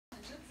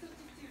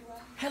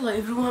Hello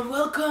everyone,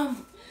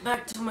 welcome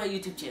back to my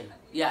YouTube channel.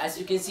 Yeah, as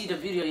you can see the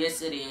video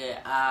yesterday,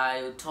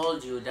 I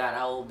told you that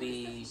I will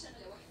be...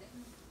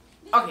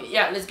 Okay,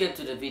 yeah, let's get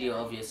to the video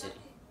of yesterday.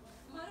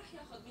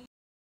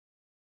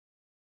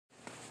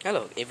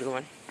 Hello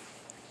everyone,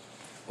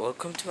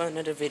 welcome to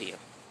another video.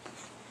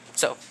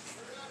 So,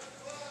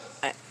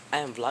 I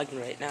am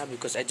vlogging right now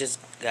because I just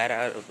got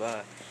out of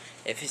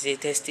FSA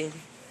testing.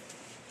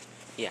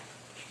 Yeah,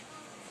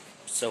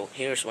 so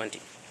here's one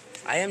thing.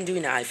 I am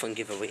doing an iPhone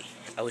giveaway.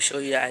 I will show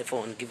you the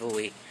iPhone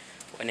giveaway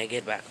when I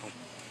get back home.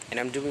 And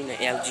I'm doing an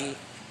LG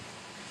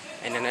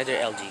and another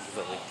LG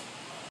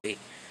giveaway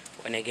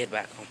when I get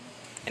back home.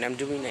 And I'm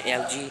doing an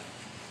LG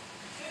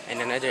and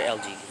another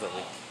LG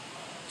giveaway.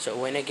 So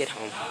when I get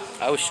home,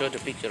 I will show the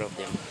picture of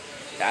them,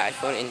 the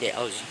iPhone and the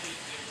LG.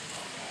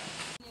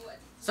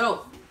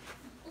 So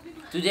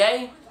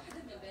today,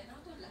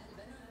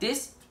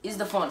 this is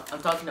the phone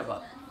I'm talking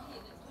about.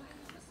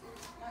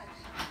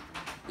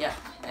 Yeah,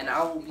 and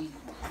I will be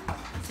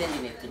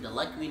sending it to the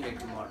lucky winner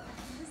tomorrow.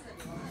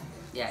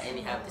 Yeah, and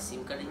you have the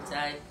SIM card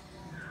inside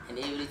and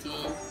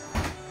everything.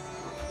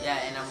 Yeah,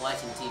 and I'm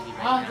watching TV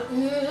right now.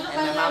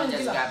 And my mom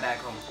just got back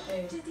home.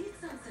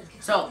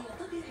 So,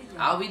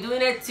 I'll be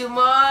doing it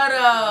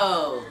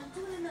tomorrow.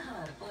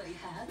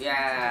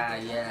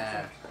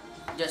 Yeah.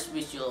 Just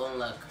wish you all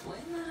luck.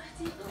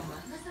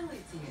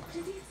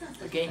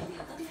 Okay,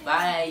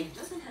 bye.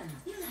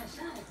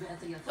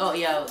 Oh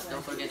yeah,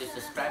 don't forget to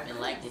subscribe and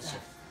like and share.